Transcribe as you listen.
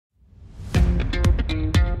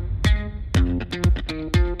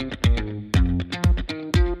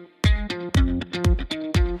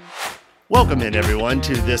Welcome in, everyone,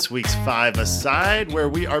 to this week's Five Aside, where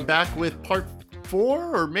we are back with part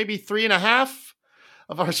 4 or maybe 3.5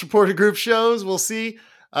 of our supporter group shows. We'll see.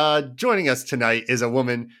 Joining us tonight is a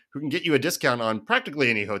woman who can get you a discount on practically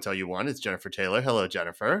any hotel you want. It's Jennifer Taylor. Hello,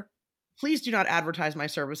 Jennifer. Please do not advertise my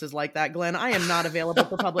services like that, Glenn. I am not available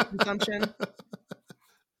for public consumption.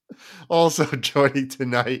 Also joining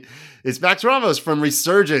tonight is Max Ramos from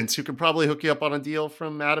Resurgence, who can probably hook you up on a deal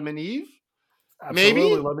from Adam and Eve. Absolutely.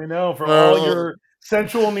 Maybe? Let me know for all your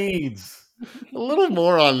sensual needs. A little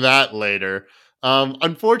more on that later.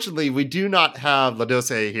 Unfortunately, we do not have La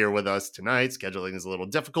Doce here with us tonight. Scheduling is a little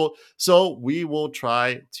difficult, so we will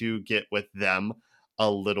try to get with them a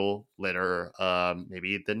little later,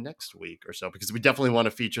 maybe the next week or so, because we definitely want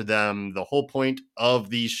to feature them. The whole point of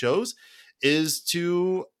these shows is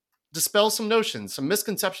to dispel some notions, some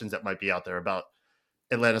misconceptions that might be out there about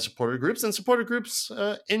Atlanta supporter groups and supporter groups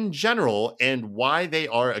in general, and why they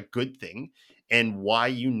are a good thing and why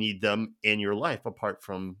you need them in your life apart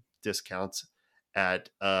from discounts at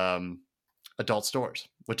adult stores,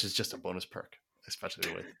 which is just a bonus perk,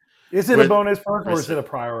 especially with. Is it a bonus perk or is it a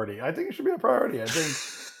priority? I think it should be a priority. I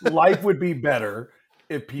think life would be better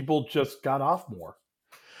if people just got off more.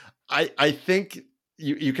 I think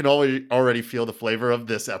you can already feel the flavor of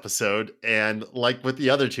this episode, and like with the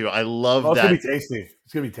other two, I love that. It's gonna be tasty.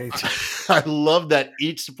 It's gonna be tasty. I love that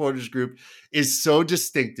each supporters group is so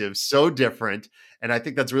distinctive, so different, and I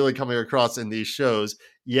think that's really coming across in these shows.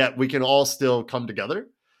 Yet we can all still come together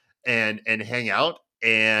and hang out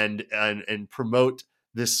and promote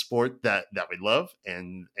this sport that we love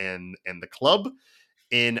and the club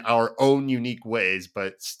in our own unique ways,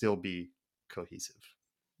 but still be cohesive.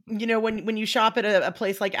 You know, when you shop at a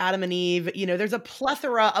place like Adam and Eve, you know, there's a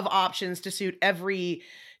plethora of options to suit every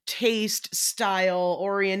taste, style,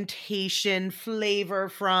 orientation, flavor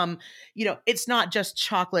from, you know, it's not just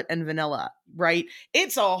chocolate and vanilla, right?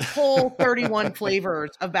 It's a whole 31 flavors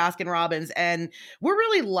of Baskin-Robbins. And we're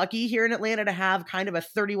really lucky here in Atlanta to have kind of a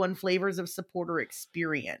 31 flavors of supporter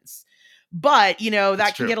experience. But, you know,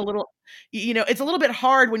 that can get a little, you know, it's a little bit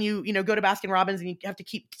hard when you go to Baskin-Robbins and you have to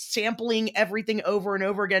keep sampling everything over and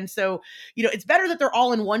over again. So, you know, it's better that they're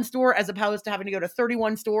all in one store as opposed to having to go to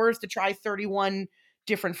 31 stores to try 31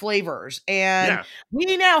 different flavors. And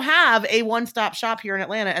we now have a one-stop shop here in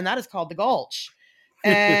Atlanta, and that is called the Gulch.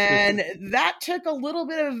 And that took a little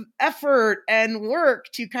bit of effort and work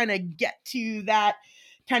to kind of get to that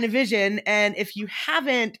kind of vision. And if you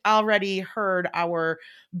haven't already heard our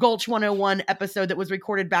Gulch 101 episode that was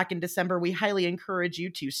recorded back in December, we highly encourage you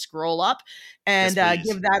to scroll up and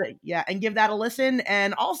give that a listen,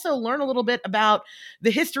 and also learn a little bit about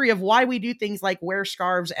the history of why we do things like wear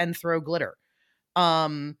scarves and throw glitter.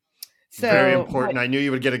 So very important. I knew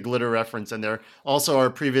you would get a glitter reference in there. Also, our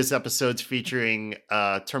previous episodes featuring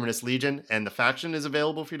Terminus Legion and the faction is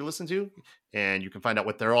available for you to listen to, and you can find out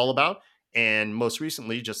what they're all about. And most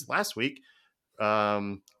recently, just last week,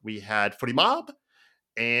 we had Footie Mob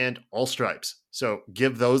and All Stripes. So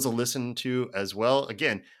give those a listen to as well.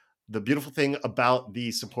 Again, the beautiful thing about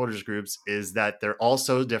these supporters groups is that they're all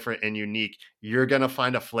so different and unique. You're going to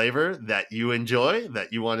find a flavor that you enjoy,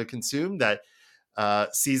 that you want to consume, that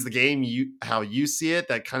sees the game how you see it,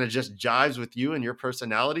 that kind of just jives with you and your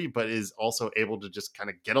personality, but is also able to just kind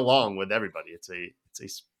of get along with everybody. It's a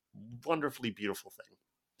wonderfully beautiful thing.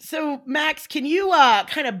 So, Max, can you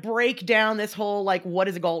kind of break down this whole, like, what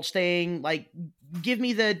is a Gulch thing? Like, give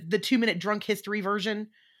me the 2-minute drunk history version.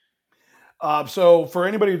 So for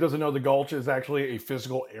anybody who doesn't know, the Gulch is actually a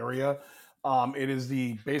physical area. It is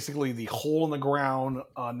basically the hole in the ground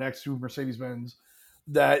next to Mercedes-Benz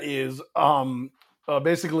that is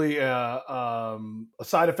basically a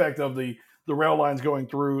side effect of the rail lines going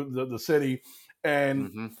through the city.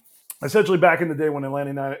 And essentially back in the day when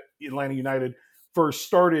Atlanta United first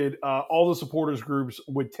started, all the supporters groups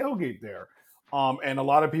would tailgate there. And a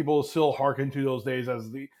lot of people still hearken to those days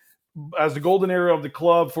as the golden era of the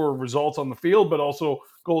club for results on the field, but also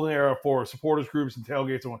golden era for supporters groups and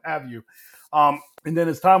tailgates and what have you. And then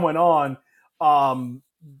as time went on,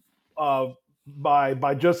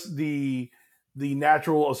 by just the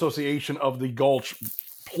natural association of the Gulch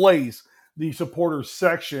place, the supporters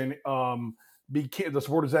section the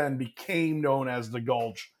supporters end became known as the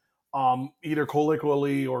Gulch, either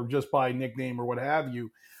colloquially or just by nickname or what have you,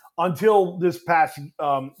 until this past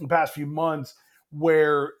few months,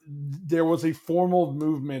 where there was a formal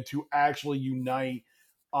movement to actually unite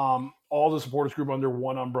all the supporters group under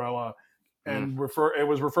one umbrella, and it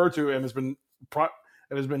was referred to and has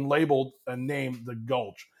been labeled and named the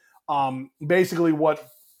Gulch. Basically, what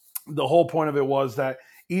the whole point of it was that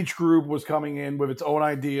each group was coming in with its own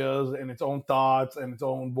ideas and its own thoughts and its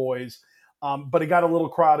own voice, But it got a little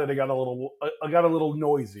crowded. It got a little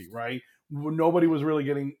noisy, right? Nobody was really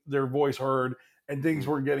getting their voice heard, and things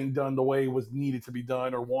weren't getting done the way it was needed to be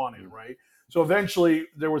done or wanted, right? So eventually,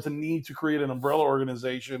 there was a need to create an umbrella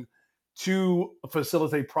organization to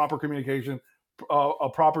facilitate proper communication, a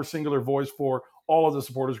proper singular voice for all of the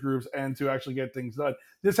supporters groups, and to actually get things done.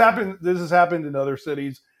 This has happened in other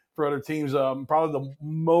cities for other teams. Probably the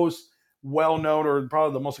most well known, or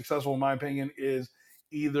probably the most successful, in my opinion, is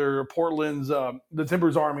either Portland's the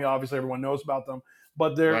Timbers Army. Obviously, everyone knows about them,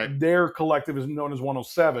 but their collective is known as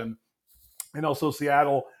 107, and also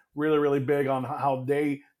Seattle really, really big on how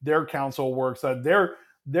their council works. That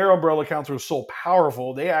their umbrella council is so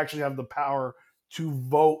powerful, they actually have the power to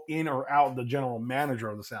vote in or out the general manager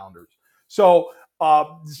of the Sounders. So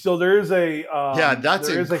there is a that's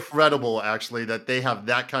incredible, actually, that they have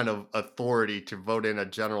that kind of authority to vote in a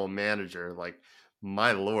general manager. Like,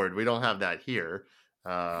 my lord, we don't have that here.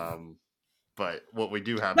 But what we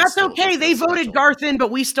do have, that's okay. They voted special. Garth in,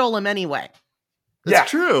 but we stole him anyway.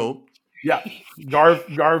 That's true. Yeah,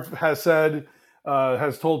 Garth has said,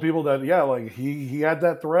 has told people that, like he had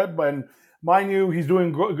that threat, but mind you, he's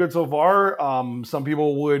doing good so far. Some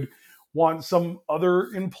people would want some other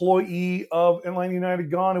employee of Atlanta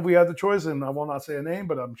United gone if we had the choice, and I will not say a name,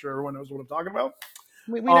 but I'm sure everyone knows what I'm talking about.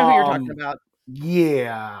 We know who you're talking about.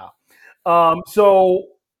 Yeah. So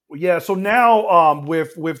now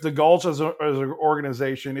with the Gulch as an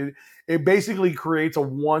organization, it basically creates a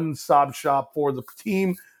one-stop shop for the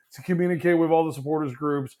team to communicate with all the supporters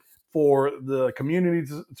groups, for the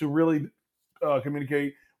community to really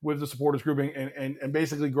communicate with the supporters grouping, and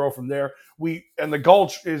basically grow from there. And the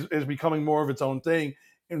Gulch is becoming more of its own thing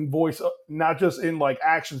in voice, not just in like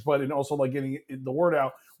actions, but in also like getting the word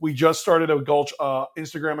out. We just started a Gulch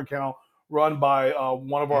Instagram account run by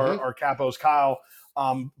one of our capos, Kyle.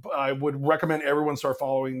 I would recommend everyone start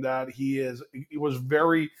following that. He was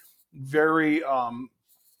very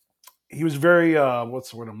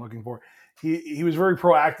what's the word I'm looking for? He was very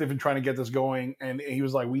proactive in trying to get this going, and he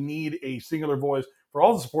was like, we need a singular voice for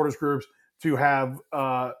all the supporters groups to have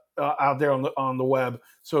out there on the web.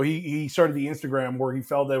 So he started the Instagram, where he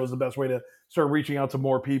felt that it was the best way to start reaching out to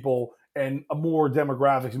more people and more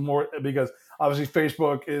demographics, and more, because obviously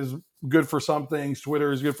Facebook is good for some things,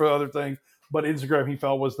 Twitter is good for other things, but Instagram he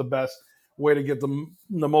felt was the best way to get the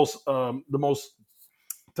most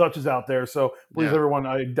touches out there. So please, everyone,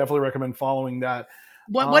 I definitely recommend following that.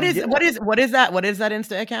 What is that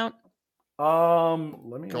Insta account?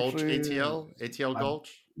 Let me Gulch ATL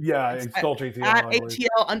Gulch. Yeah, it's Gulch ATL. At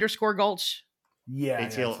ATL _Gulch. Yeah,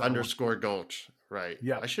 ATL _Gulch. Right.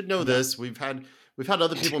 Yeah, I should know this. We've had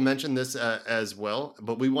other people mention this as well,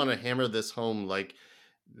 but we want to hammer this home, like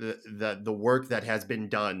the work that has been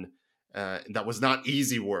done. That was not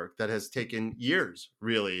easy work, that has taken years,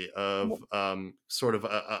 really, of sort of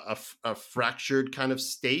a fractured kind of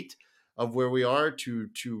state of where we are, to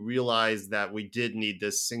realize that we did need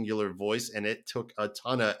this singular voice, and it took a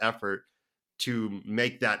ton of effort to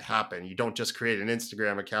make that happen. You don't just create an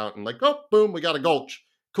Instagram account and like, oh, boom, we got a Gulch,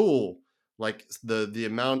 cool. Like the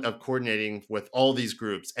amount of coordinating with all these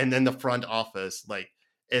groups, and then the front office, like,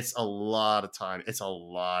 it's a lot of time, it's a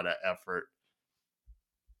lot of effort.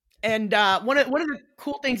 And one of the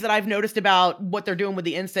cool things that I've noticed about what they're doing with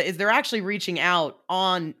the Insta is they're actually reaching out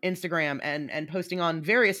on Instagram and posting on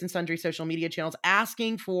various and sundry social media channels,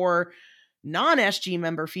 asking for non-SG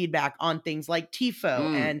member feedback on things like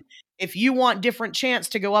TIFO. And if you want different chants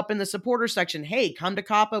to go up in the supporter section, hey, come to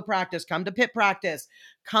Capo practice, come to pit practice,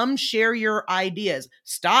 come share your ideas.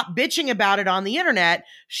 Stop bitching about it on the internet,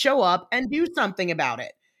 show up and do something about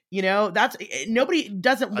it. You know, that's, nobody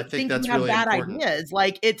doesn't think you have really bad ideas.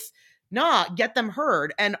 Like, it's not, get them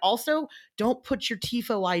heard. And also, don't put your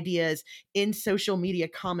TIFO ideas in social media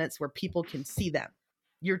comments where people can see them.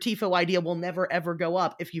 Your TIFO idea will never, ever go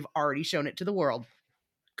up if you've already shown it to the world.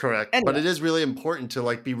 Correct. Anyway. But it is really important to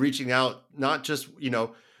like be reaching out, not just,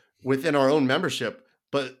 within our own membership,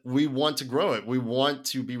 but we want to grow it. We want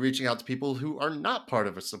to be reaching out to people who are not part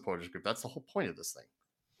of a supporters group. That's the whole point of this thing.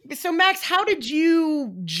 So Max, how did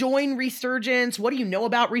you join Resurgence? What do you know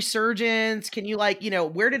about Resurgence? Can you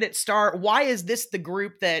where did it start? Why is this the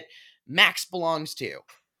group that Max belongs to?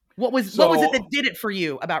 What was it that did it for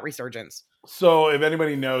you about Resurgence? So if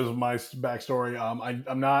anybody knows my backstory,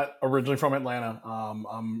 I'm not originally from Atlanta.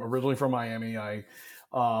 I'm originally from Miami. I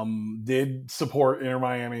did support Inter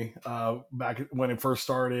Miami back when it first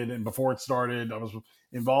started, and before it started, I was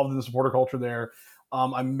involved in the supporter culture there.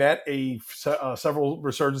 I met several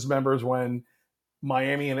Resurgence members when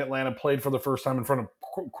Miami and Atlanta played for the first time in front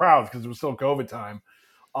of crowds, because it was still COVID time.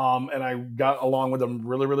 And I got along with them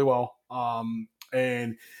really, really well.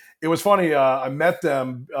 And it was funny. I met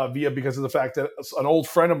them because of the fact that an old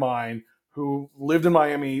friend of mine who lived in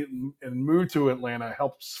Miami and moved to Atlanta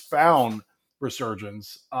helped found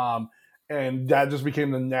Resurgence, and that just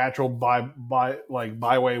became the natural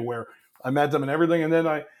byway where I met them and everything. And then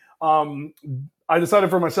I decided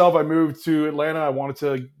for myself, I moved to Atlanta. I wanted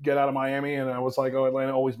to get out of Miami, and I was like, oh,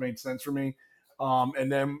 Atlanta always made sense for me.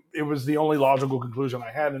 And then it was the only logical conclusion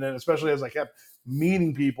I had. And then especially as I kept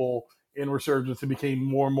meeting people in Resurgence, it became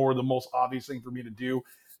more and more the most obvious thing for me to do.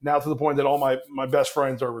 Now to the point that all my best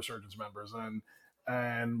friends are Resurgence members,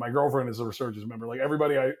 and my girlfriend is a Resurgence member. Like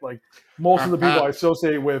everybody, most of the people I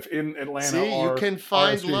associate with in Atlanta. See, you can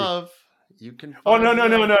find RSG. love. You can. Find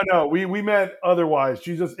no. We met otherwise.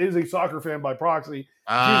 She just is a soccer fan by proxy. She's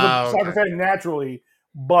a soccer fan naturally,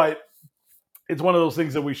 but it's one of those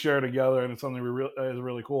things that we share together, and it's something is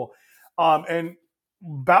really cool. And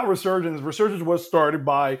about Resurgence was started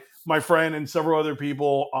by my friend and several other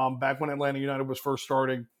people back when Atlanta United was first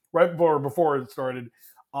starting, right before it started.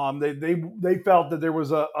 They felt that there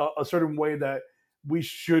was a certain way that we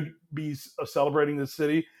should be celebrating the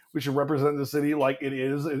city. We should represent the city like it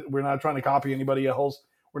is. We're not trying to copy anybody else.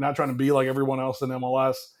 We're not trying to be like everyone else in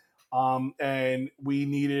MLS. And we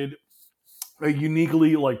needed a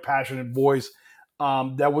uniquely passionate voice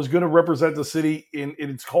that was going to represent the city in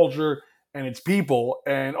its culture and its people,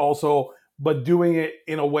 and also, but doing it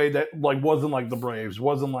in a way that wasn't like the Braves,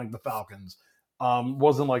 wasn't like the Falcons,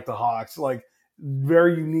 wasn't like the Hawks,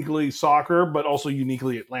 very uniquely soccer, but also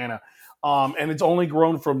uniquely Atlanta. And it's only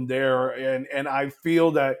grown from there. And I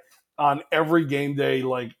feel that on every game day,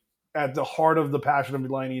 at the heart of the passion of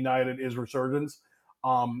Atlanta United is Resurgence.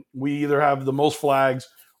 We either have the most flags,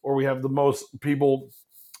 or we have the most people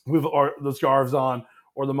with the scarves on,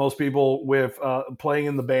 or the most people with playing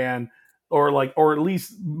in the band, or at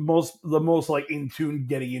least the most in tune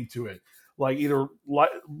getting into it. Either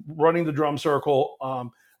running the drum circle,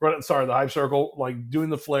 the hype circle, doing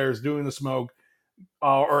the flares, doing the smoke,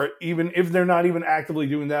 or even if they're not even actively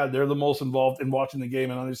doing that, they're the most involved in watching the game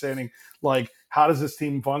and understanding how does this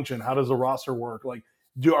team function, how does the roster work,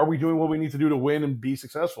 are we doing what we need to do to win and be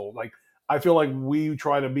successful? I feel like we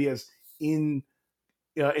try to be as in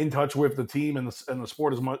touch with the team and the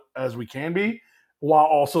sport as much as we can be, while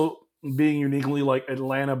also being uniquely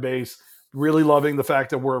Atlanta based, really loving the fact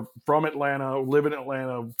that we're from Atlanta, live in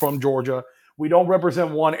Atlanta, from Georgia. We don't represent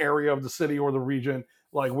one area of the city or the region.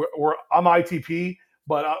 I'm ITP,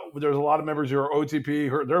 but there's a lot of members who are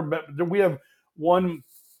OTP. We have one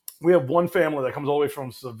family that comes all the way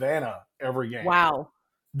from Savannah every game. Wow.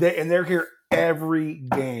 They're here every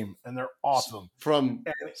game, and they're awesome. From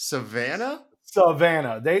Savannah?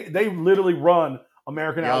 Savannah. They literally run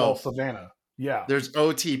American Outlaw Savannah. Yeah. There's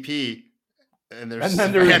OTP, and there's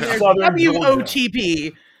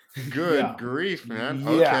WOTP. Good grief, man. Yeah.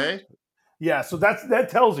 Okay. Yeah, so that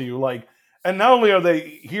tells you, and not only are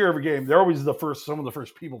they here every game, they're always some of the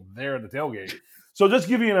first people there at the tailgate. So just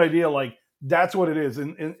give you an idea, that's what it is.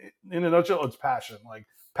 In a nutshell, it's passion.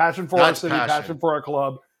 Passion for our city, passion for our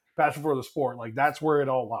club, passion for the sport. That's where it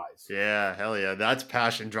all lies. Yeah, hell yeah. That's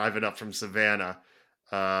passion driving up from Savannah.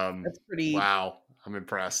 That's pretty. Wow, I'm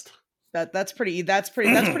impressed. That's pretty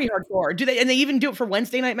hardcore. Do they even do it for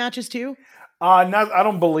Wednesday night matches too? I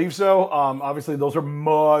don't believe so. Obviously, those are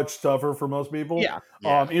much tougher for most people.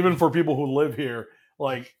 Yeah. Even for people who live here.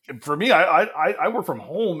 For me, I work from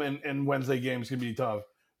home, and Wednesday games can be tough.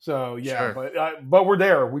 So yeah, sure. But we're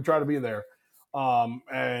there. We try to be there.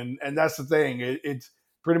 And that's the thing. It's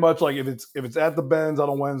pretty much if it's at the Benz on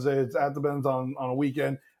a Wednesday, it's at the Benz on a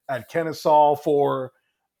weekend, at Kennesaw for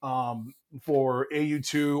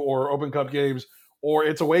AU2 or Open Cup games, or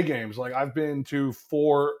it's away games. I've been to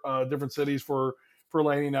 4 different cities for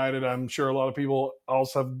Atlanta United. I'm sure a lot of people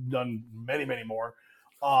else have done many, many more.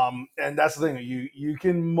 And that's the thing. You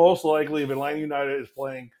can most likely, if Atlanta United is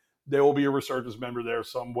playing, there will be a Resurgence member there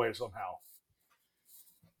some way, somehow.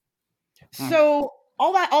 So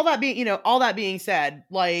all that being said,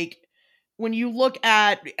 when you look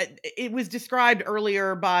at, it was described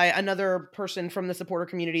earlier by another person from the supporter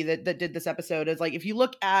community that did this episode as if you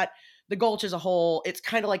look at the Gulch as a whole, it's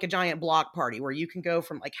kind of like a giant block party where you can go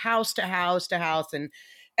from house to house to house, and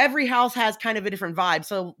every house has kind of a different vibe.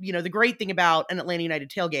 So, the great thing about an Atlanta United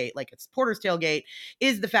tailgate, like a supporters tailgate,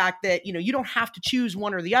 is the fact that, you don't have to choose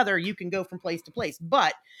one or the other. You can go from place to place.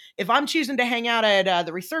 But if I'm choosing to hang out at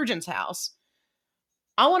the Resurgence house,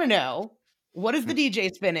 I want to know, what is the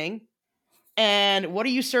DJ spinning? And what are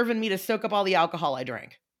you serving me to soak up all the alcohol I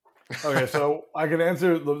drank? Okay, so I can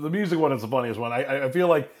answer the music one. Is the funniest one. I feel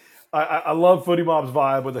like I love Footie Mob's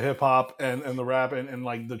vibe with the hip hop and the rap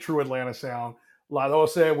and the true Atlanta sound. La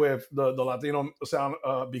Doce with the Latino sound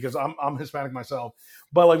because I'm Hispanic myself.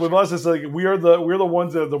 But like with us, it's like we're the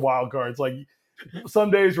ones that are the wild cards. Like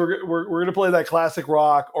some days we're gonna play that classic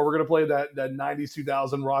rock, or we're gonna play that 90s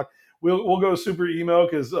 2000 rock. We'll go super emo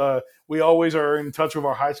because we always are in touch with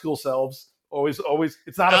our high school selves. Always.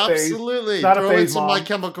 It's not a phase. Absolutely. It's not Throw a phase, in some Mom. My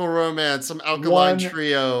Chemical Romance, some Alkaline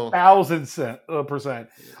Trio. 1,000%.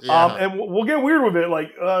 Yeah. And we'll get weird with it.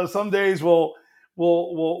 Like some days we'll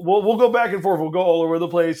go back and forth. We'll go all over the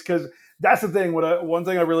place because that's the thing. One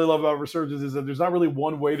thing I really love about Resurgence is that there's not really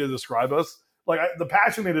one way to describe us. Like the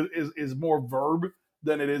passionate is more verb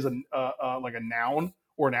than it is like a noun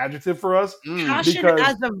or an adjective for us. Passion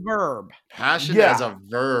as a verb. Passion as a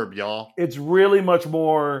verb, y'all. It's really much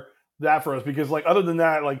more that for us because like other than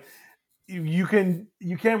that, like you can't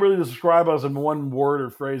really describe us in one word or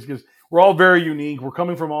phrase because we're all very unique. We're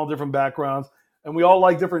coming from all different backgrounds and we all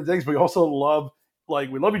like different things, but we also love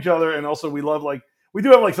we love each other, and also we love we do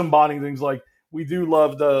have like some bonding things. Like we do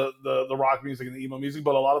love the rock music and the emo music,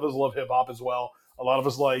 but a lot of us love hip hop as well. A lot of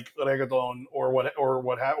us like reggaeton or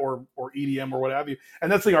EDM or what have you.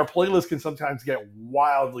 And that's like our playlist can sometimes get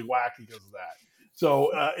wildly wacky because of that.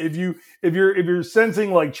 So if you're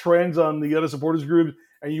sensing like trends on the other supporters group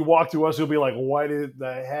and you walk to us, you'll be like, what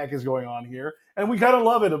the heck is going on here? And we kind of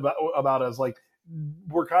love it about us. Like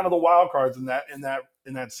we're kind of the wild cards in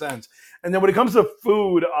that sense. And then when it comes to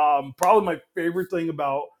food, probably my favorite thing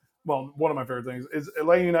about, well, one of my favorite things is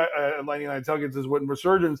Eleni and I tailgates is with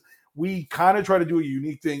Resurgence, we kind of try to do a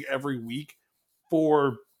unique thing every week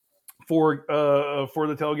for the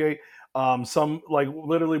tailgate. Some like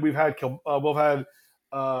literally we've had kielbasa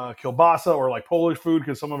or like Polish food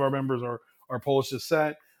because some of our members are Polish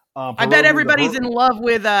descent. I bet everybody's in love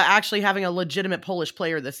with actually having a legitimate Polish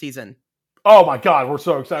player this season. Oh my God, we're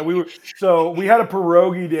so excited. We had a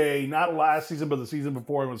pierogi day, not last season, but the season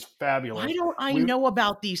before. It was fabulous. Why don't I know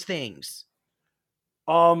about these things?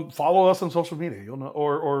 Follow us on social media. You'll know,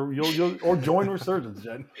 or you'll join Resurgence,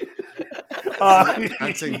 Jen.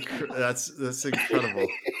 That's incredible.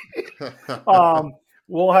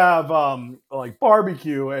 We'll have like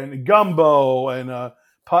barbecue and gumbo and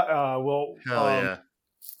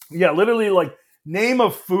literally like name a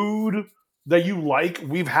food that you like.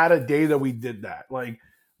 We've had a day that we did that. Like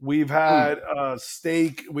we've had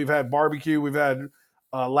steak, we've had barbecue, we've had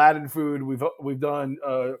Latin food, we've done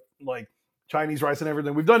like Chinese rice and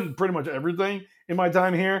everything. We've done pretty much everything in my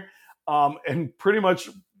time here, and pretty much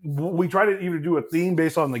we try to either do a theme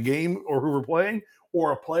based on the game or who we're playing,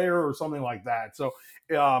 or a player or something like that. So,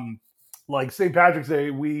 like St. Patrick's Day,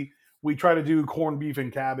 we try to do corned beef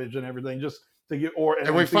and cabbage and everything just to get.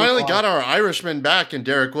 And we finally got our Irishman back in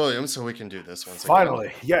Derek Williams, so we can do this once again.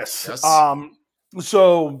 Finally, yes.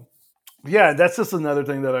 So yeah, that's just another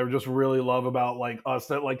thing that I just really love about like us.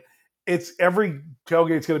 That like it's every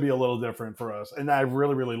tailgate's going to be a little different for us, and I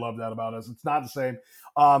really really love that about us. It's not the same.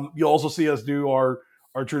 You'll also see us do our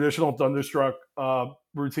traditional Thunderstruck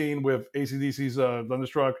routine with AC/DC's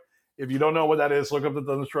Thunderstruck. If you don't know what that is, look up the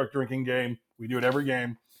Thunderstruck drinking game. We do it every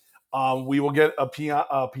game. We will get a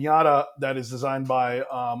piñata that is designed by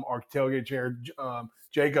our tailgate chair,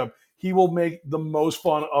 Jacob. He will make the most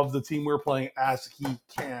fun of the team we're playing as he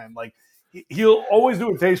can. Like he'll always do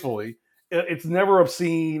it tastefully. It's never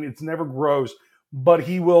obscene. It's never gross. But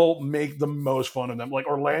he will make the most fun of them. Like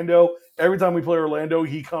Orlando, every time we play Orlando,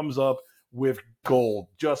 he comes up with gold,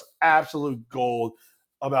 just absolute gold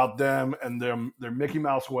about them and their Mickey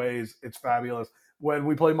Mouse ways. It's fabulous. When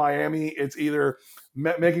we play Miami, it's either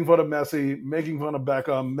making fun of Messi, making fun of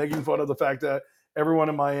Beckham, making fun of the fact that everyone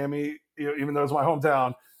in Miami, even though it's my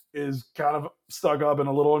hometown, is kind of stuck up and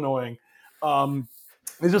a little annoying.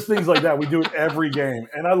 It's just things like that. We do it every game,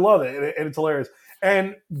 and I love it, and it's hilarious.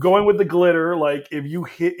 And going with the glitter, like if you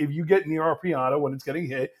get near our piano when it's getting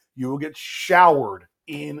hit, you will get showered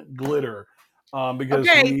in glitter. Because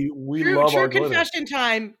we love our glitter. Confession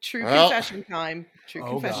time. Confession time.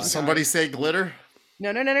 Confession time. Somebody say glitter?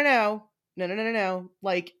 No.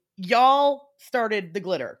 Like y'all started the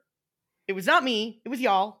glitter. It was not me. It was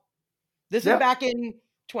y'all. This was back in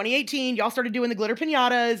 2018. Y'all started doing the glitter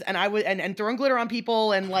piñatas, and I was and throwing glitter on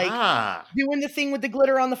people and like doing the thing with the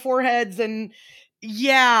glitter on the foreheads. And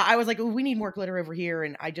yeah, I was like, we need more glitter over here.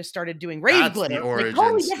 And I just started doing rave glitter, like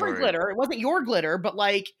totally different glitter. It wasn't your glitter, but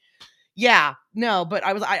like. Yeah, no, but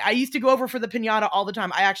I used to go over for the piñata all the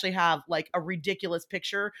time. I actually have like a ridiculous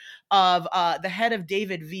picture of the head of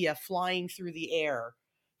David Villa flying through the air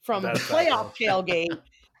from the playoff tailgate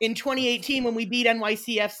in 2018 when we beat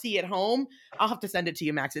NYCFC at home. I'll have to send it to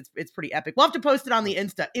you, Max. It's pretty epic. We'll have to post it on the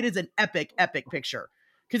Insta. It is an epic picture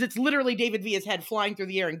because it's literally David Villa's head flying through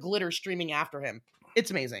the air and glitter streaming after him.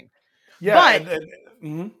 It's amazing. Yeah, But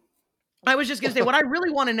mhm. I was just going to say, what I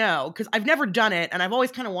really want to know, because I've never done it and I've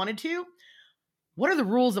always kind of wanted to, what are the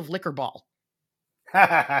rules of liquor ball?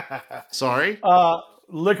 Sorry?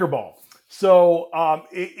 Liquor ball. So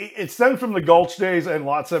it stems from the Gulch days and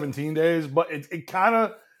Lot 17 days, but it kind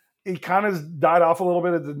of died off a little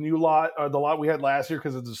bit at the new lot, or the lot we had last year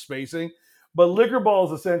because of the spacing. But liquor ball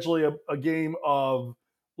is essentially a game of,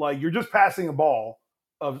 like, you're just passing a ball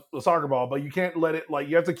of a soccer ball, but you can't let it, like,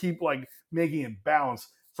 you have to keep, like, making it bounce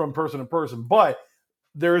from person to person. But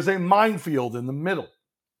there is a minefield in the middle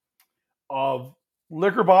of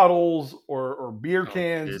liquor bottles or beer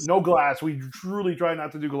cans, no glass. We truly try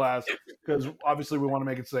not to do glass because obviously we want to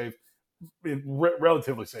make it safe,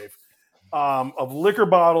 relatively safe. Of liquor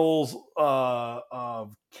bottles,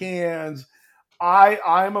 of cans.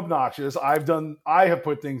 I'm obnoxious. I have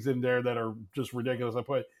put things in there that are just ridiculous. I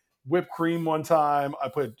put whipped cream one time. I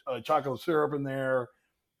put chocolate syrup in there.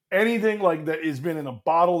 Anything like that has been in a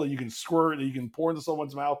bottle that you can squirt, that you can pour into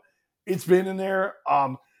someone's mouth. It's been in there.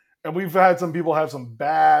 And we've had some people have some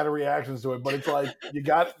bad reactions to it, but it's like,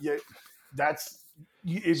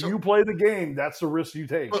 if you play the game, that's the risk you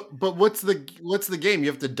take. But what's the game?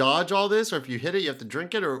 You have to dodge all this, or if you hit it, you have to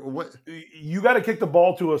drink it, or what? You got to kick the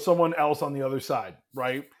ball to someone else on the other side,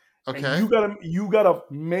 right? Okay. And you gotta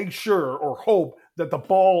make sure or hope that the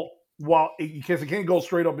ball, because it can't go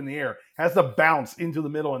straight up in the air, has to bounce into the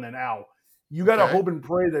middle and then out. You got to hope and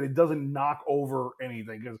pray that it doesn't knock over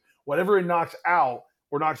anything, because whatever it knocks out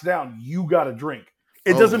or knocks down, you got to drink.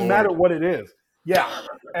 It doesn't matter what it is. Yeah.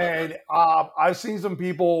 And I've seen some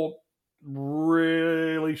people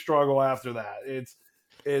really struggle after that.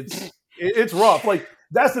 It's rough. Like,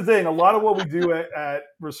 that's the thing. A lot of what we do at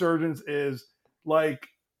Resurgence is, like,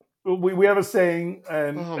 we have a saying,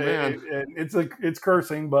 and it's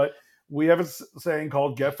cursing, but we have a saying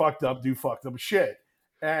called "Get fucked up, do fucked up shit,"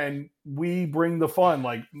 and we bring the fun.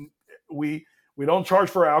 Like, we don't charge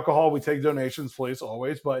for alcohol. We take donations, please,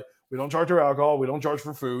 always, but we don't charge for alcohol. We don't charge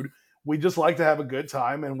for food. We just like to have a good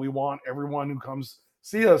time, and we want everyone who comes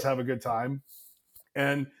see us have a good time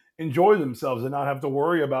and enjoy themselves, and not have to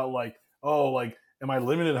worry about, like, am I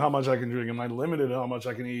limited how much I can drink? Am I limited how much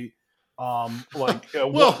I can eat? What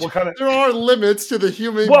kind of? There are limits to the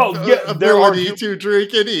human ability to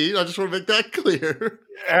drink and eat. I just want to make that clear.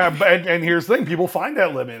 And here's the thing: people find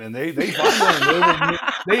that limit, and they find them.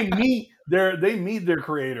 They meet their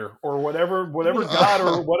creator, or whatever God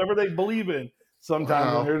or whatever they believe in.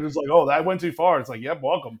 Sometimes, and they're just like, "Oh, that went too far." It's like, "Yep,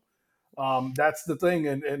 welcome." That's the thing,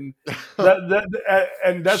 and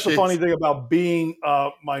that's the funny thing about being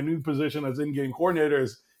my new position as in-game coordinator,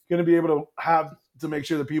 is going to be able to make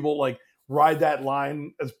sure that people, like, ride that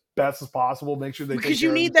line as best as possible. Make sure because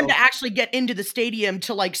you need them to actually get into the stadium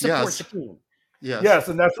to, like, support the team. Yes,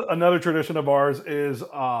 and that's another tradition of ours is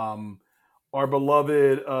our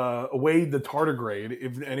beloved Wade the Tardigrade.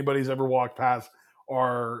 If anybody's ever walked past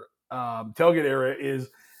our tailgate area, is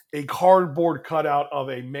a cardboard cutout of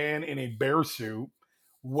a man in a bear suit,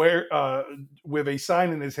 with a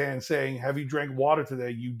sign in his hand saying, "Have you drank water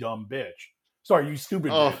today, you dumb bitch? Sorry, you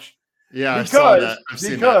stupid bitch." Yeah, because I've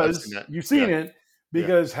seen that. You've seen it,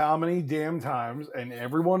 because how many damn times, and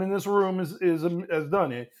everyone in this room has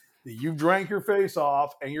done it, that you've drank your face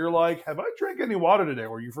off and you're like, "Have I drank any water today?"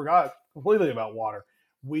 Or you forgot completely about water.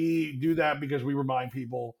 We do that because we remind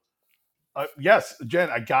people. Yes, Jen,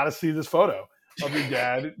 I got to see this photo of your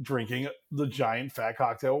dad drinking the giant fat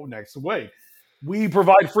cocktail next to Wade. We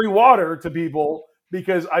provide free water to people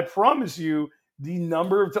because I promise you, the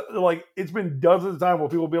number of it's been dozens of times where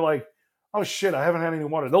people will be like, "Oh shit, I haven't had any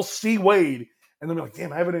water." They'll see Wade and they'll be like,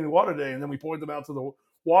 "Damn, I haven't had any water today." And then we point them out to the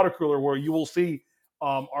water cooler where you will see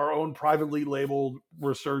our own privately labeled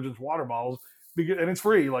Resurgence water bottles, and it's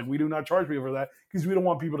free. Like, we do not charge people for that because we don't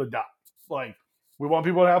want people to die. Like, we want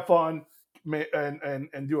people to have fun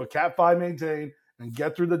and do a Cat 5 maintain and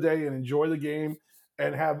get through the day and enjoy the game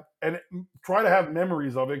and try to have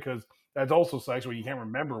memories of it, because that's also sucks when you can't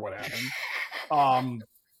remember what happened.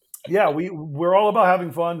 We're all about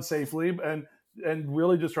having fun safely and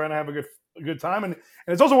really just trying to have a good time. And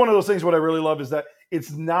it's also one of those things, what I really love is that it's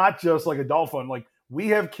not just like adult fun. Like, we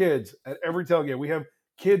have kids at every tailgate. We have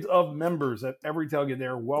kids of members at every tailgate.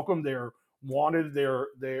 They're welcome. They're wanted.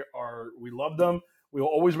 We love them. We'll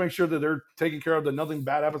always make sure that they're taken care of, that nothing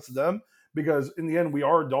bad happens to them, because in the end, we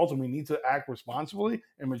are adults and we need to act responsibly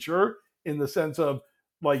and mature, in the sense of,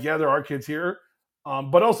 like, there are kids here,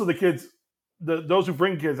 but also the kids, those who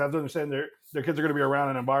bring kids have to understand their kids are going to be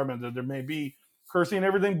around an environment that there may be cursing and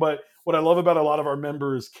everything. But what I love about a lot of our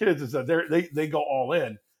members' kids is that they go all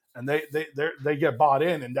in, and they get bought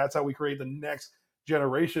in, and that's how we create the next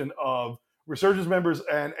generation of Resurgence members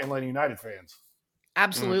and Atlanta United fans.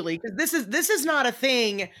 Absolutely, because this is not a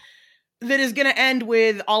thing that is going to end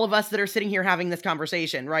with all of us that are sitting here having this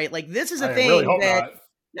conversation, right? Like, this is a thing really hope that. Not.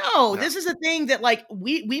 No, this is a thing that, like,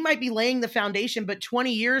 we might be laying the foundation, but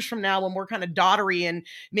 20 years from now, when we're kind of dottery and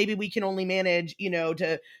maybe we can only manage,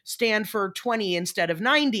 to stand for 20 instead of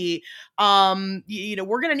 90,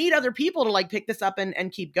 we're going to need other people to, like, pick this up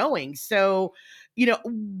and keep going. So,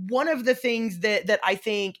 one of the things that I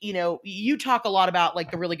think, you talk a lot about,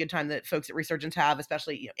 like, the really good time that folks at Resurgence have,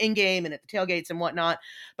 especially, in game and at the tailgates and whatnot.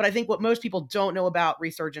 But I think what most people don't know about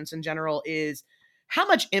Resurgence in general is how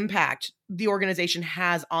much impact the organization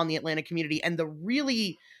has on the Atlanta community and the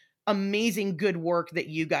really amazing good work that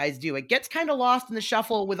you guys do. It gets kind of lost in the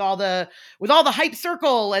shuffle with all the hype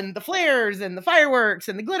circle and the flares and the fireworks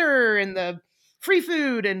and the glitter and the free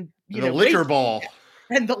food and the liquor ball.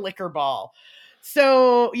 And the liquor ball.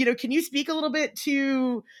 So, can you speak a little bit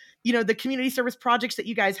to, the community service projects that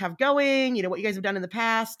you guys have going, what you guys have done in the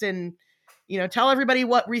past, and, tell everybody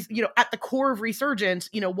what, at the core of Resurgence,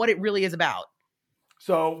 what it really is about.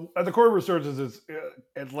 So at the core of Resurgence is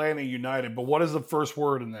Atlanta United, but what is the first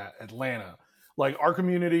word in that? Atlanta. Like, our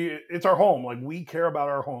community, it's our home. Like, we care about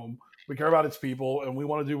our home, we care about its people, and we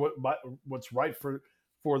want to do what's right for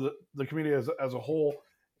the community as a whole.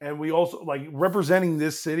 And we also, like, representing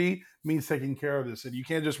this city means taking care of this city. You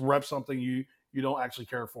can't just rep something you don't actually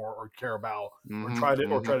care for or care about or try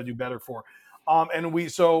to do better for. And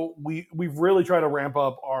we've really tried to ramp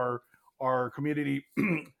up our community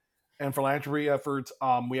and philanthropy efforts.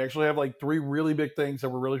 We actually have like 3 really big things that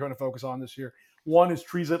we're really trying to focus on this year. One is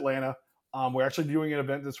Trees Atlanta. We're actually doing an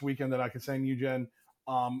event this weekend that I can send you, Jen,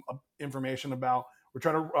 information about. We're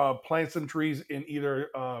trying to plant some trees in either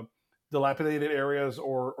dilapidated areas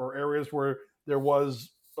or areas where there was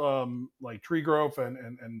like tree growth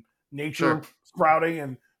and nature sprouting,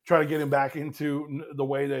 and try to get them back into the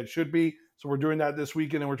way that it should be. So we're doing that this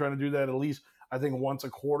weekend, and we're trying to do that at least, I think, once a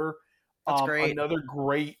quarter. That's great. Another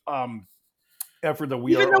great effort that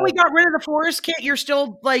we even though we got rid of the forest kit, you're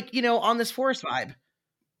still, like, on this forest vibe.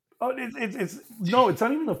 It's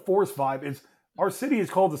not even the forest vibe. It's our city is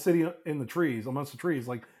called the city in the trees, amongst the trees.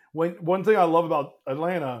 Like, one thing I love about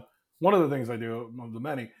Atlanta, one of the things I do, of the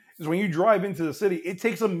many, is when you drive into the city, it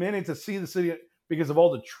takes a minute to see the city because of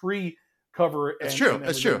all the tree cover. It's true.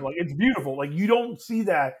 Like, it's beautiful. Like, you don't see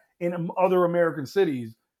that in other American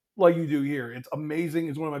cities like you do here. It's amazing.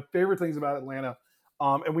 It's one of my favorite things about Atlanta.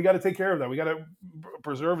 And we got to take care of that. We got to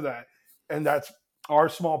preserve that. And that's our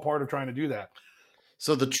small part of trying to do that.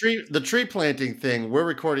 So the tree planting thing, we're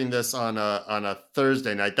recording this on a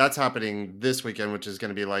Thursday night. That's happening this weekend, which is going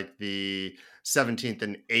to be like the 17th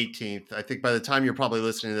and 18th. I think by the time you're probably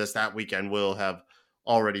listening to this, that weekend will have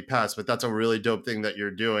already passed. But that's a really dope thing that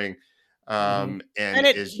you're doing. And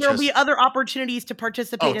there'll be other opportunities to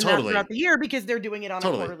participate in that throughout the year, because they're doing it on a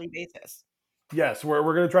quarterly basis. Yes, we're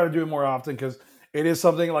going to try to do it more often, because it is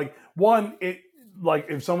something like,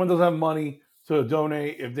 if someone doesn't have money to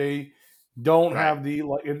donate, if they don't have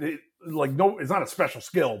it's not a special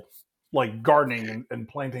skill like gardening and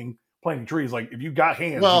planting trees. Like, if you got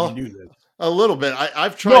hands, you can do this. A little bit.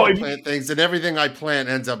 I've tried to plant things, and everying I plant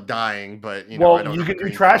ends up dying. But I don't. You can do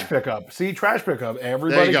trash pickup. See, trash pickup.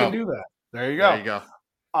 Everybody can do that. There you go.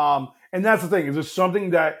 And that's the thing. Is there's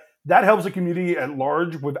something that helps the community at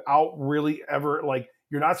large without really ever, like,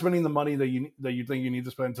 you're not spending the money that you think you need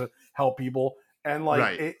to spend to help people, and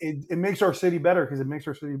like it makes our city better, because it makes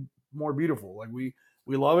our city more beautiful. Like, we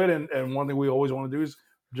love it, and one thing we always want to do is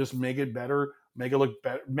just make it better, make it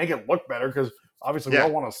look better, because obviously we all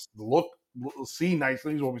want to see nice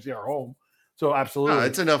things when we see our home. So absolutely,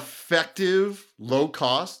 it's an effective, low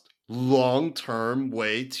cost, long-term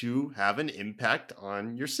way to have an impact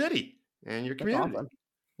on your city and your community. Awesome.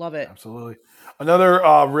 Love it. Absolutely. Another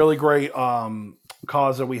really great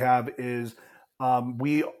cause that we have is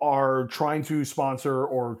we are trying to sponsor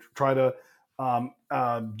or try to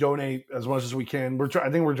donate as much as we can. I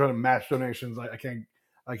think we're trying to match donations. I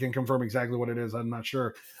can't confirm exactly what it is. I'm not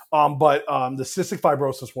sure. But the cystic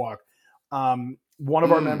fibrosis walk. One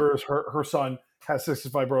of our members, her son has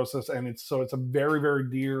cystic fibrosis, and it's a very, very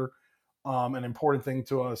dear and important thing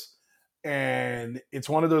to us. And it's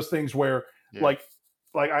one of those things where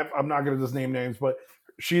I'm not going to just name names, but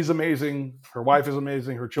she's amazing. Her wife is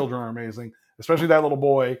amazing. Her children are amazing, especially that little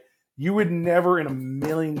boy. You would never in a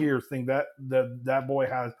million years think that boy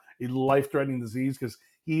has a life-threatening disease, because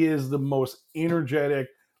he is the most energetic.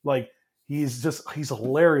 Like, he's a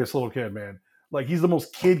hilarious little kid, man. Like, he's the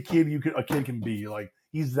most kid a kid can be. Like,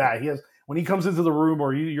 he's that. When he comes into the room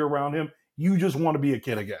or you're around him, you just want to be a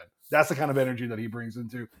kid again. That's the kind of energy that he brings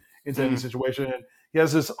into any situation. And He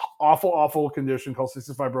has this awful condition called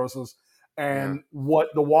cystic fibrosis, and what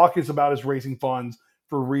the walk is about is raising funds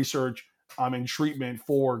for research and treatment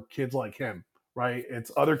for kids like him. Right?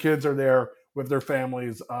 It's other kids are there with their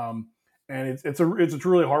families, and it's a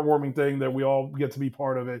truly heartwarming thing that we all get to be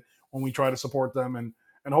part of it when we try to support them, and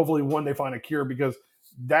hopefully one day find a cure, because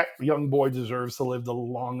that young boy deserves to live the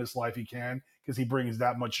longest life he can, because he brings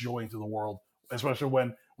that much joy into the world. Especially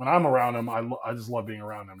when I'm around him, I just love being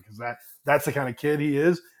around him, because that's the kind of kid he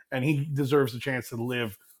is, and he deserves a chance to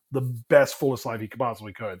live the best, fullest life he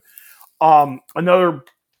possibly could. Another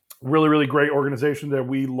really great organization that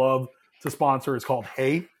we love to sponsor is called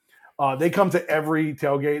Hey. They come to every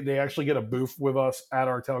tailgate. They actually get a booth with us at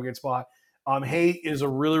our tailgate spot. Hey is a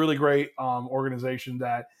really great organization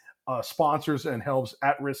that sponsors and helps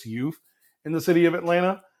at-risk youth in the city of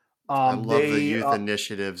Atlanta. I love the youth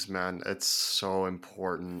initiatives, man. It's so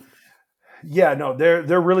important. Yeah, no,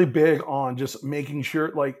 they're really big on just making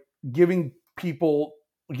sure, like, giving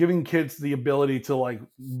kids the ability to like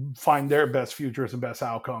find their best futures and best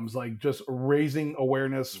outcomes, like just raising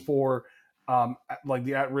awareness for like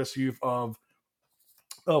the at-risk youth of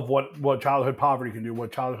what childhood poverty can do,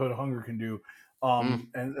 what childhood hunger can do,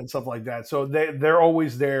 and stuff like that. So they're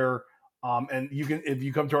always there. And if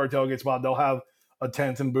you come to our tailgate spot, they'll have a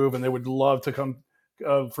tent and booth, and they would love to come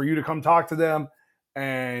for you to come talk to them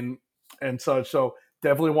and such. So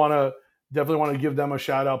definitely want to give them a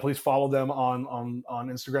shout out. Please follow them on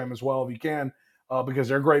Instagram as well if you can, because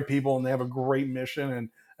they're great people and they have a great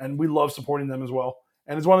mission, and we love supporting them as well.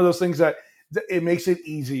 And it's one of those things that it makes it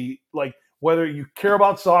easy, like whether you care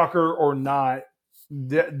about soccer or not,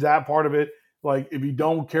 that part of it. Like if you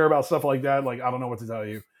don't care about stuff like that, like I don't know what to tell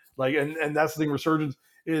you. Like and that's the thing. Resurgence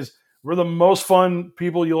is, we're the most fun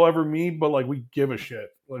people you'll ever meet, but like we give a shit.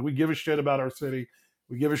 Like we give a shit about our city,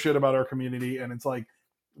 we give a shit about our community, and it's like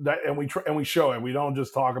that. And we show it. We don't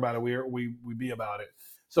just talk about it. We be about it.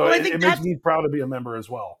 So well, it makes me proud to be a member as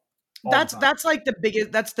well. That's like the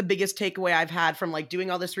biggest takeaway I've had from like doing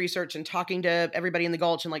all this research and talking to everybody in the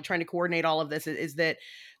Gulch and like trying to coordinate all of this is that,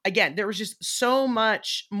 again, there was just so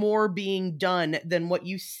much more being done than what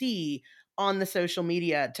you see on the social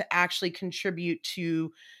media to actually contribute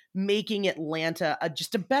to making Atlanta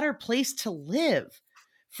just a better place to live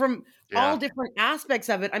from all different aspects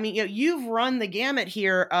of it. I mean, you've run the gamut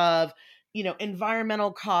here of,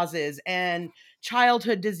 environmental causes and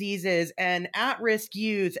childhood diseases and at-risk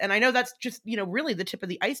youth. And I know that's just, really the tip of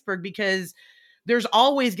the iceberg, because there's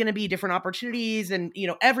always going to be different opportunities, and,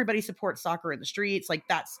 everybody supports soccer in the streets. Like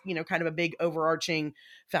that's, kind of a big overarching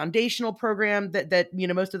foundational program that,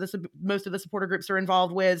 most of the supporter groups are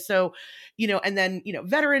involved with. So, and then,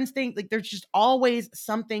 veterans think like there's just always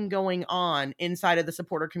something going on inside of the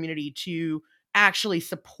supporter community to actually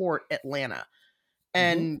support Atlanta.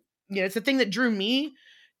 And, it's the thing that drew me,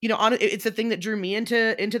 it's the thing that drew me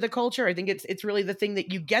into the culture. I think it's really the thing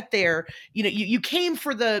that you get there, you came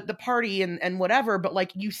for the party and whatever, but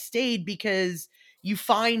like you stayed because you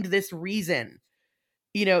find this reason,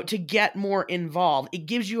 to get more involved. It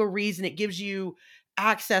gives you a reason. It gives you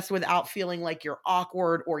access without feeling like you're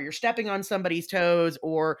awkward or you're stepping on somebody's toes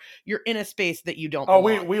or you're in a space that you don't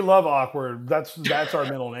belong. We love awkward. That's our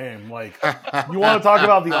middle name. Like, you want to talk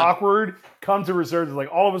about the awkward, come to Resurgence. Like,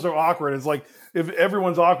 all of us are awkward. It's like, if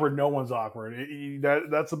everyone's awkward, no one's awkward.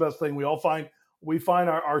 That's the best thing. We find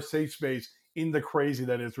our safe space in the crazy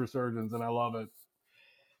that is Resurgence, and I love it.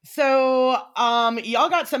 So, y'all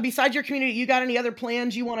got some, besides your community, you got any other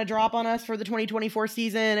plans you want to drop on us for the 2024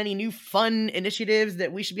 season? Any new fun initiatives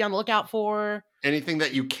that we should be on the lookout for? Anything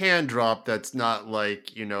that you can drop that's not like,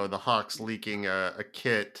 the Hawks leaking a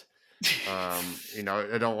kit. We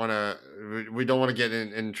don't want to get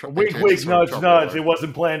in trouble. Wink, nudge. It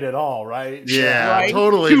wasn't planned at all, right? Yeah, right?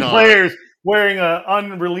 Totally. Two players wearing an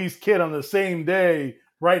unreleased kit on the same day,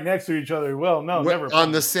 right next to each other. Well, no, never.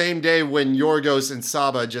 On the same day when Yorgos and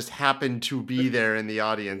Saba just happened to be there in the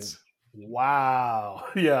audience. Wow.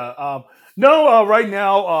 Yeah. No, right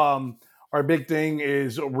now, our big thing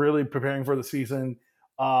is really preparing for the season.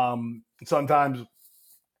 Sometimes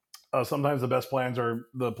the best plans are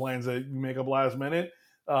the plans that you make up last minute.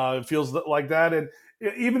 It feels like that. And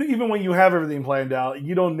even when you have everything planned out,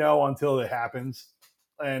 you don't know until it happens.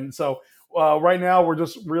 And so right now we're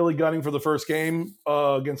just really gunning for the first game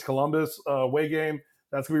against Columbus, away game.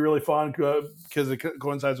 That's going to be really fun because it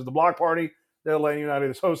coincides with the block party that Atlanta United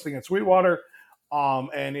is hosting at Sweetwater.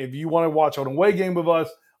 And if you want to watch an away game with us,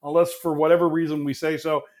 unless for whatever reason we say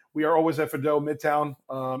so, we are always at Footie Midtown,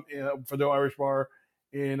 Footie Irish Bar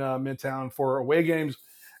in Midtown for away games.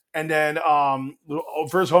 And then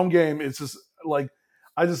first home game, it's just like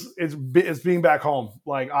it's being back home.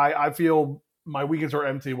 Like I feel my weekends are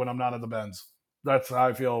empty when I'm not at the Benz. That's how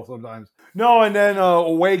I feel sometimes. No, and then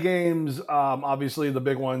away games. Obviously, the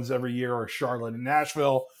big ones every year are Charlotte and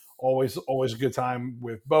Nashville. Always a good time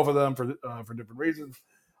with both of them for different reasons.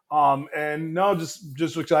 And no,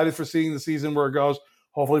 just excited for seeing the season where it goes.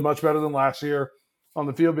 Hopefully, much better than last year on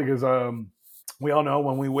the field because we all know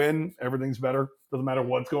when we win, everything's better. Doesn't matter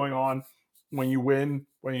what's going on. When you win,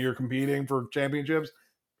 when you're competing for championships,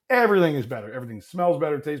 everything is better. Everything smells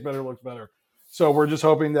better, tastes better, looks better. So we're just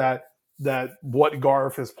hoping that what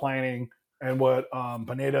Garf is planning and what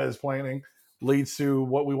Pineda is planning leads to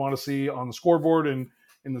what we want to see on the scoreboard and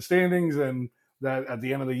in the standings, and that at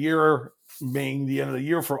the end of the year, being the end of the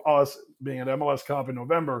year for us, being at MLS Cup in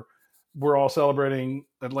November, we're all celebrating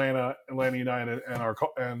Atlanta United and our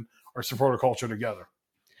supporter culture together.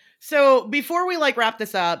 So before we wrap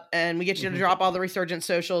this up and we get you to drop all the Resurgence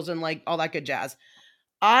socials and all that good jazz,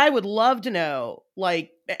 I would love to know,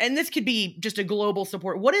 and this could be just a global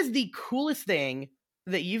support, what is the coolest thing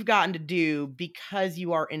that you've gotten to do because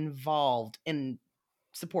you are involved in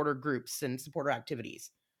supporter groups and supporter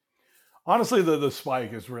activities? Honestly, the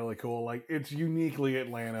spike is really cool. It's uniquely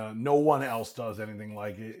Atlanta. No one else does anything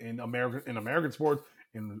like it in American sports,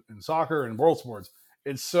 in soccer, and world sports.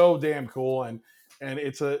 It's so damn cool, and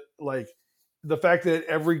it's the fact that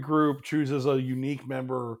every group chooses a unique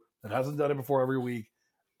member that hasn't done it before every week.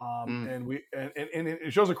 And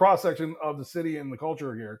it shows a cross section of the city and the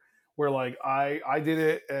culture here, where I did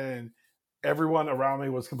it, and everyone around me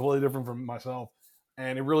was completely different from myself,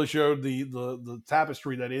 and it really showed the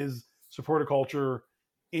tapestry that is supporter culture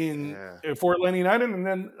for Atlanta United and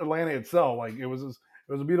then Atlanta itself. It was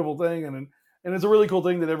a beautiful thing, and it's a really cool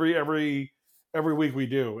thing that every week we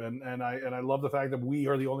do, and I love the fact that we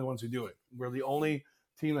are the only ones who do it. We're the only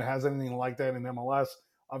team that has anything like that in MLS.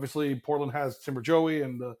 Obviously, Portland has Timber Joey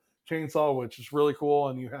and the Chainsaw, which is really cool,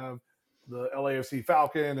 and you have the LAFC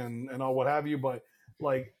Falcon and all what have you. But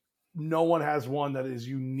no one has one that is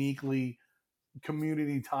uniquely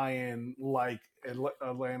community tie-in like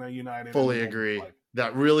Atlanta United. Fully agree.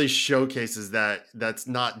 That really showcases that's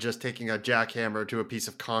not just taking a jackhammer to a piece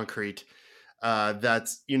of concrete.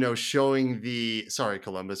 That's showing sorry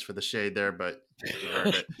Columbus for the shade there, but you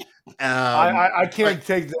heard it. I can't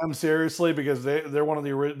take them seriously because they're one of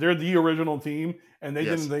they're the original team, and they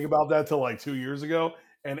didn't think about that till 2 years ago.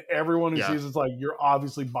 And everyone who sees it's you're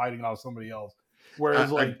obviously biting off somebody else.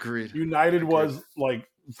 Whereas agreed. United was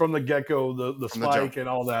from the get-go, the spike and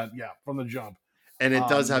all that, from the jump. And it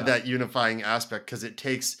does have that unifying aspect because it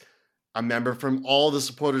takes a member from all the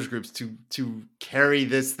supporters groups to carry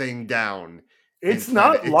this thing down. It's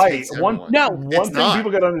not light. One thing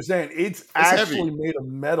people got to understand, it's actually heavy. Made of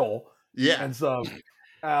metal. Yeah. And stuff.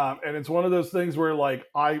 And it's one of those things where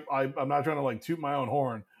I'm not trying to toot my own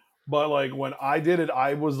horn, but when I did it,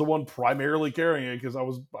 I was the one primarily carrying it because I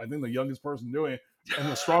think the youngest person doing it and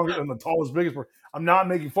the strongest and the tallest, biggest person. I'm not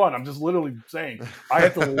making fun. I'm just literally saying I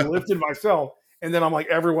have to lift it myself. And then I'm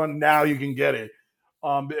everyone, now you can get it.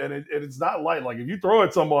 And it's not light. If you throw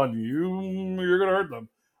at someone, you're going to hurt them.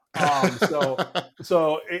 But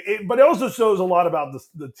it also shows a lot about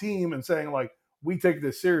the team and saying we take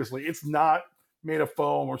this seriously. It's not made of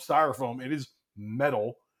foam or styrofoam. It is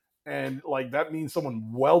metal. And that means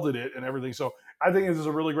someone welded it and everything. So I think this is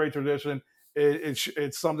a really great tradition.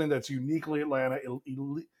 It's something that's uniquely Atlanta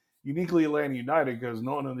United because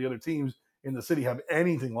none of the other teams in the city have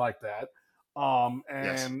anything like that.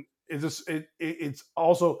 It's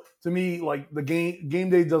also to me the game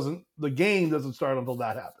day doesn't start until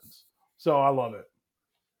that happens. So I love it.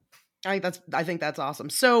 I think that's awesome.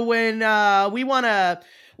 So when we want to,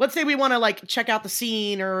 let's say we want to check out the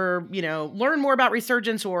scene or learn more about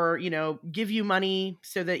Resurgence or give you money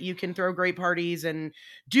so that you can throw great parties and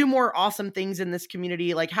do more awesome things in this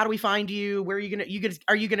community. How do we find you? Where are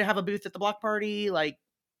you gonna have a booth at the block party?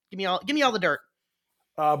 Give me all the dirt.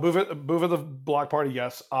 Booth at the block party,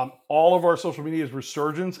 yes. All of our social media is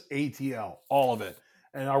Resurgence ATL, all of it.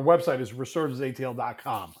 And our website is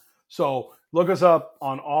resurgenceatl.com. So look us up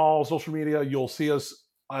on all social media. You'll see us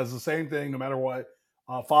as the same thing, no matter what.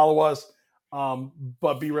 Follow us.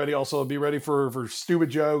 But be ready for stupid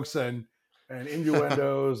jokes and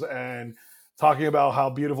innuendos and talking about how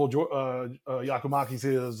beautiful Yakumakis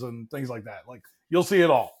is and things like that. You'll see it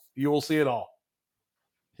all. You will see it all.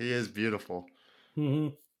 He is beautiful. Mm-hmm.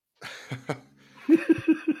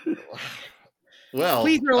 Well,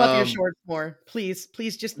 please roll up your shorts more. Please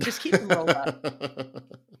just keep them rolled up.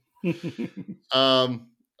 All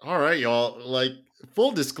right, y'all.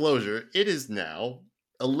 Full disclosure, it is now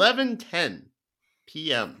 11:10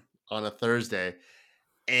 p.m. on a Thursday,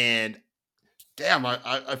 and damn,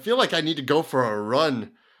 I feel like I need to go for a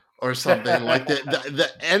run or something. Like the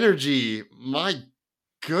energy, my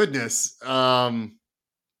goodness.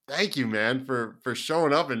 Thank you, man, for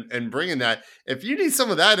showing up and bringing that. If you need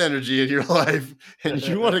some of that energy in your life and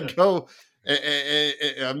you want to go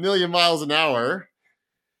a million miles an hour,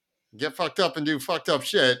 get fucked up and do fucked up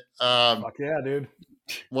shit. Fuck yeah, dude.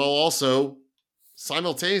 While also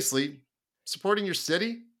simultaneously supporting your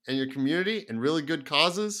city and your community and really good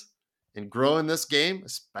causes and growing this game,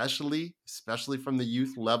 especially from the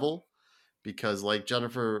youth level, because like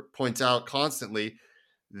Jennifer points out constantly,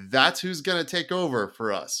 that's who's going to take over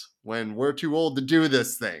for us when we're too old to do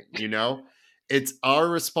this thing. You know, it's our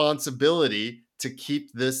responsibility to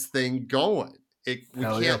keep this thing going. We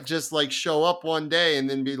can't just like show up one day and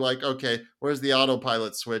then be like, okay, where's the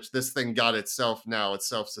autopilot switch? This thing got itself now. It's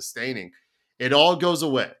self-sustaining. It all goes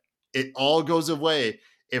away. It all goes away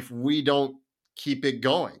if we don't keep it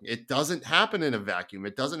going. It doesn't happen in a vacuum.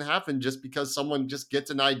 It doesn't happen just because someone just gets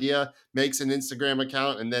an idea, makes an Instagram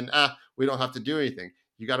account, and then, we don't have to do anything.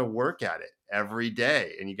 You got to work at it every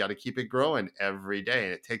day and you got to keep it growing every day.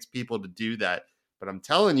 And it takes people to do that. But I'm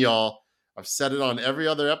telling y'all, I've said it on every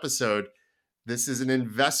other episode. This is an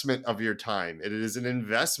investment of your time. It is an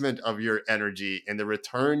investment of your energy, and the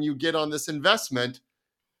return you get on this investment,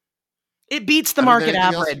 it beats the market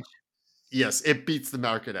average. Yes, it beats the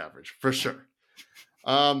market average for sure.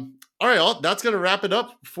 All right, that's going to wrap it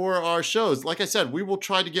up for our shows. Like I said, we will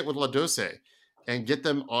try to get with La Dose and get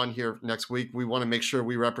them on here next week. We want to make sure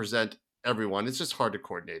we represent everyone. It's just hard to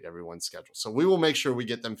coordinate everyone's schedule. So we will make sure we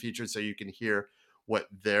get them featured so you can hear what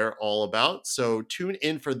they're all about. So tune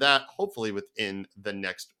in for that, hopefully within the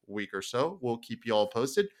next week or so. We'll keep you all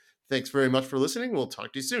posted. Thanks very much for listening. We'll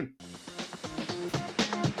talk to you soon.